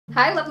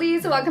Hi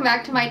lovelies, welcome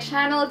back to my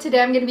channel.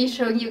 Today I'm going to be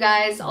showing you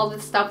guys all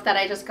the stuff that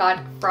I just got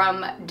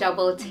from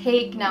Double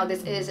Take. Now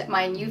this is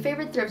my new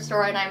favorite thrift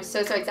store and I'm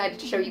so excited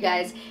to show you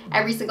guys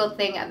every single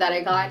thing that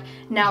I got.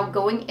 Now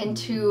going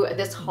into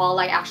this haul,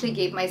 I actually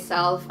gave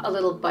myself a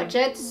little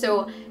budget,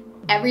 so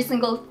every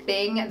single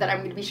thing that I'm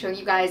going to be showing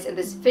you guys in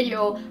this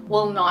video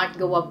will not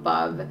go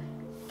above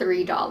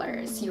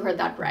 $3. You heard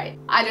that right.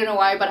 I don't know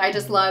why, but I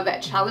just love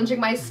challenging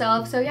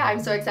myself. So yeah, I'm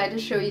so excited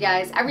to show you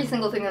guys every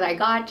single thing that I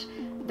got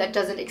that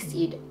doesn't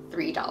exceed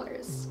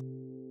 $3.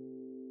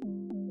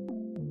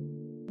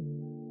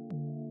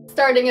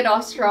 Starting it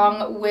off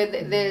strong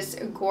with this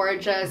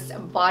gorgeous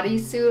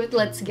bodysuit.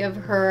 Let's give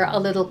her a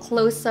little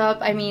close-up.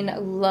 I mean,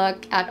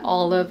 look at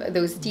all of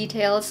those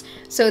details.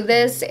 So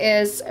this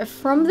is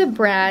from the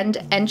brand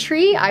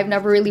Entry. I've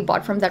never really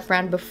bought from that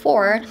brand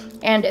before,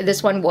 and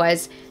this one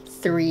was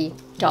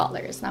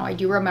 $3. Now I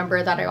do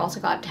remember that I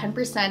also got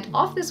 10%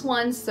 off this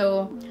one,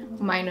 so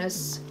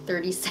minus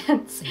 30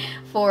 cents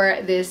for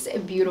this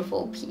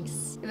beautiful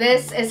piece.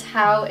 This is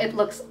how it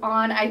looks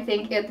on. I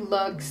think it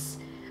looks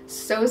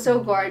so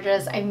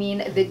gorgeous. I mean,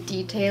 the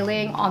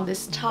detailing on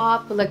this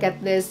top, look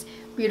at this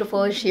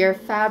beautiful sheer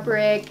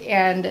fabric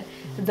and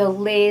the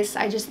lace.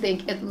 I just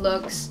think it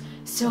looks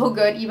so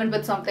good, even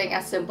with something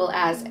as simple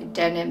as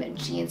denim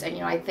jeans. And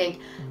you know, I think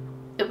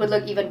it would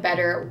look even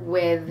better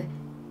with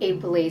a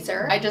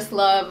blazer. I just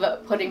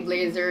love putting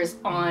blazers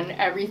on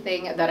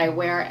everything that I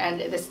wear,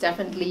 and this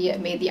definitely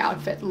made the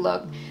outfit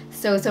look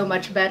so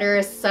much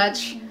better.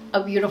 Such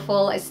a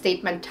beautiful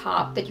statement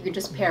top that you can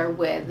just pair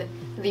with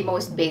the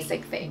most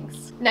basic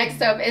things.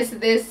 Next up is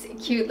this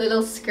cute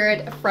little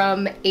skirt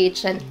from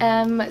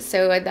H&M.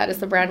 So that is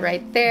the brand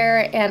right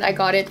there, and I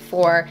got it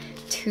for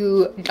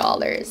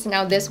 $2.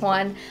 Now this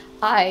one,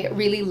 I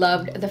really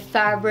loved the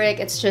fabric.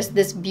 It's just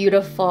this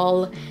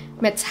beautiful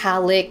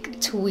metallic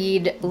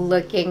tweed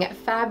looking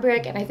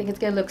fabric, and I think it's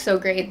gonna look so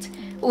great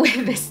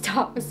with this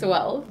top as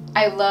well.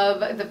 I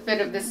love the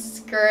fit of this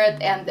skirt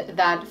and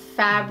that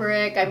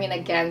fabric. I mean,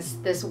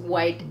 against this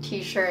white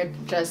t-shirt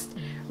just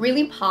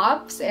really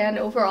pops, and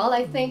overall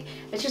I think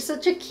it's just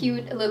such a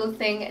cute little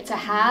thing to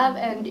have,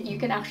 and you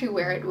can actually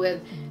wear it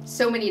with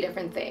so many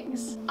different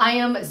things. I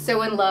am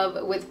so in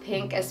love with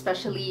pink,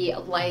 especially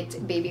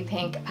light baby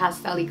pink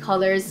pastel-y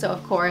colors, so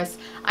of course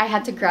I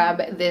had to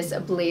grab this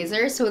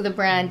blazer. So the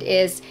brand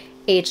is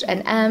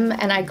H&M,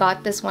 and I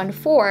got this one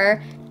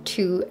for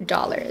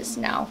 $2.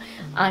 Now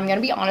I'm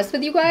gonna be honest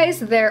with you guys,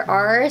 there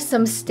are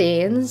some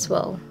stains.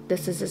 Well,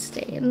 this is a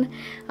stain.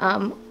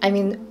 I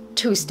mean,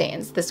 two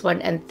stains, this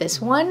one and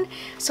this one,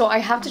 so I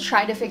have to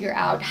try to figure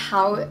out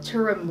how to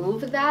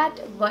remove that.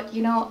 But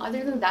you know,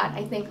 other than that,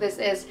 I think this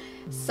is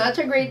such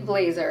a great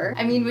blazer.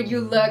 I mean, when you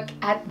look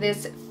at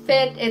this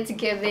fit, it's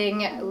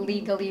giving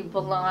Legally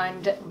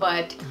Blonde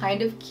but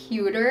kind of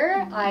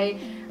cuter. I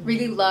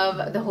really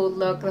love the whole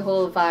look, the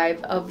whole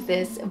vibe of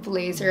this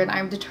blazer, and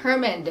I'm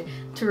determined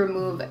to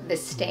remove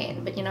this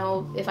stain. But you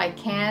know, if I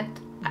can't,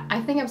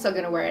 I think I'm still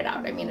gonna wear it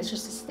out. I mean, it's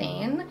just a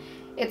stain.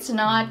 It's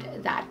not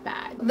that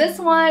bad. This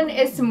one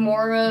is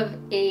more of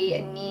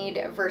a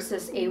need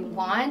versus a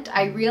want.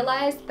 I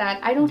realized that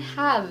I don't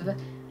have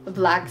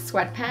black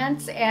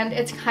sweatpants, and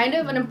it's kind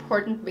of an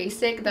important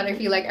basic that I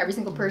feel like every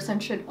single person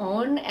should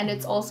own, and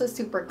it's also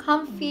super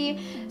comfy.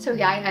 So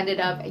yeah, I ended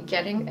up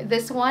getting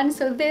this one.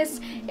 So this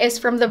is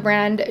from the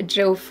brand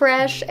Joe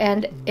Fresh,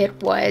 and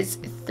it was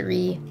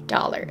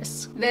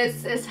 $3.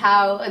 This is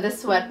how the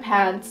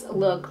sweatpants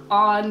look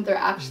on. They're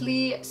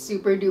actually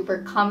super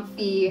duper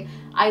comfy.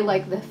 I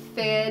like the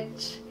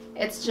fit.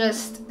 It's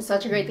just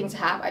such a great thing to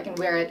have. I can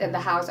wear it in the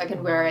house, I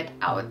can wear it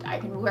out, I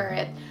can wear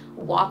it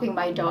walking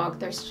my dog.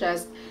 There's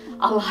just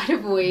a lot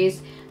of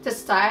ways to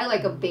style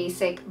like a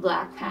basic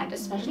black pant,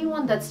 especially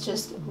one that's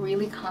just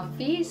really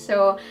comfy.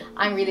 So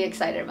I'm really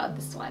excited about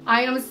this one.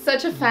 I am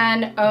such a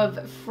fan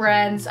of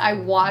Friends. I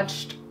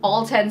watched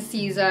all 10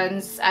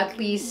 seasons at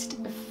least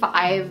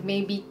 5,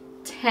 maybe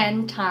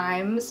 10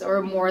 times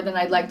or more than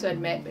I'd like to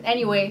admit. But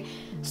anyway,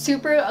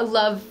 super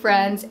love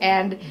Friends,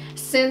 and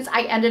since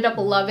I ended up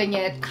loving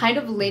it kind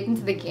of late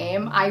into the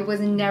game, I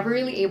was never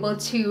really able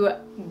to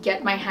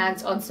get my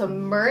hands on some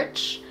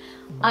merch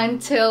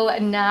until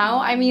now.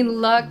 I mean,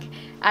 look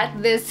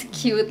at this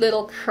cute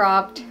little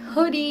cropped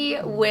hoodie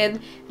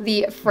with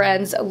the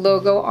Friends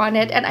logo on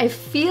it, and I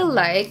feel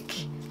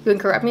like, you can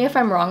correct me if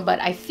I'm wrong,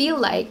 but I feel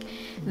like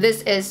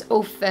this is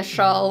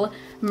official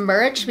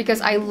merch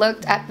because I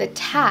looked at the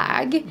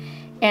tag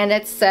and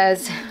it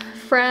says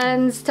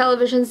Friends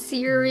television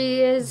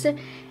series,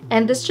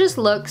 and this just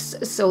looks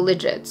so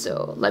legit.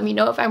 So let me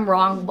know if I'm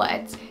wrong,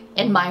 but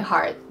in my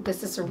heart,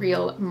 this is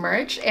real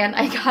merch, and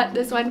I got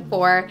this one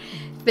for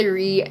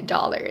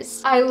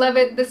 $3. I love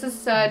it. This is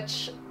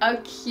such a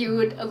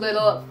cute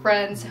little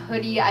Friends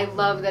hoodie. I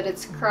love that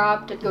it's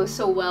cropped. It goes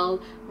so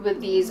well with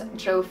these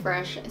Joe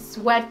Fresh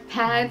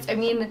sweatpants. I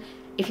mean,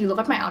 if you look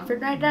at my outfit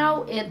right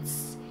now,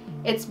 it's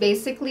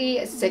basically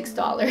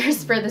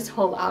 $6 for this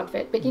whole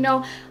outfit. But you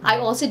know, I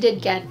also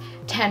did get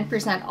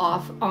 10%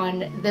 off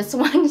on this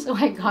one, so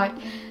I got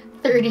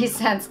 30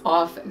 cents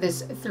off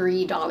this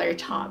 $3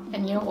 top.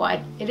 And you know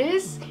what? It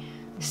is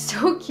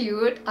so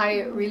cute.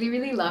 I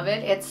really love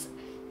it. It's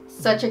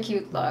such a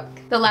cute look.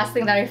 The last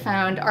thing that I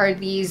found are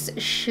these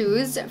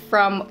shoes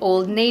from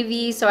Old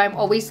Navy. So I'm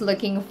always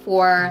looking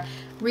for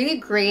really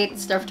great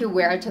stuff to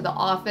wear to the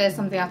office,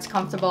 something that's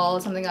comfortable,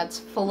 something that's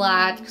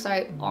flat, because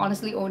I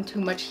honestly own too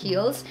much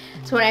heels.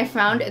 So when I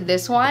found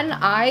this one,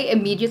 I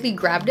immediately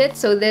grabbed it.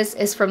 So this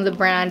is from the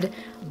brand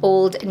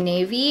Old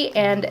Navy,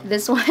 and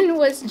this one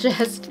was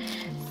just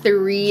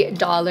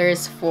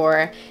 $3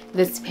 for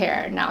this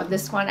pair. Now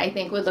this one I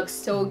think would look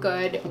so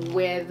good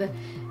with,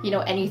 you know,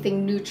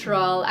 anything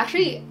neutral.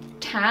 Actually,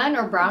 tan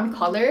or brown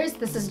colors,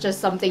 this is just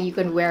something you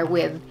can wear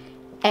with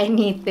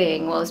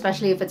anything. Well,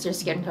 especially if it's your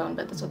skin tone,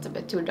 but this one's a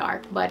bit too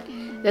dark. But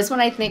this one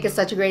I think is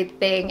such a great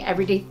thing,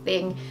 everyday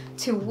thing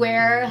to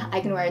wear.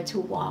 I can wear it to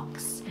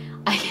walks.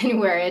 I can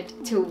wear it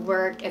to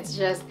work. It's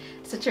just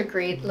such a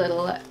great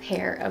little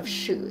pair of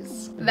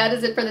shoes. That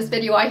is it for this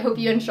video. I hope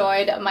you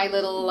enjoyed my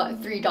little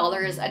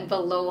 $3 and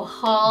below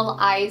haul.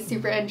 I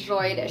super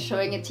enjoyed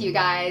showing it to you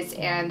guys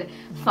and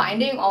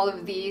finding all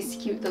of these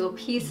cute little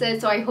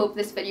pieces. So I hope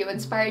this video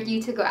inspired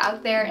you to go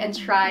out there and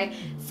try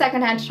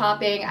secondhand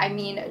shopping. I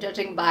mean,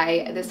 judging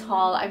by this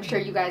haul, I'm sure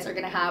you guys are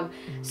gonna have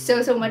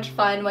so much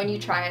fun when you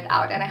try it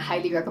out, and I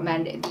highly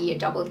recommend the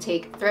Double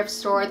Take thrift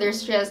store.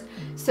 There's just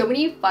so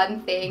many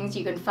fun things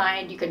you can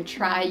find, you can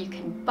try, you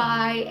can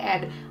buy,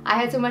 and I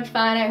had so much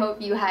fun. I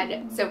hope you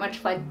had so much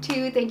fun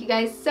too. Thank you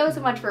guys so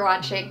much for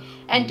watching,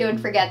 and don't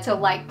forget to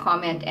like,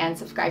 comment, and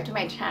subscribe to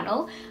my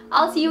channel.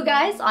 I'll see you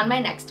guys on my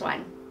next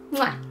one.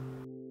 Mwah!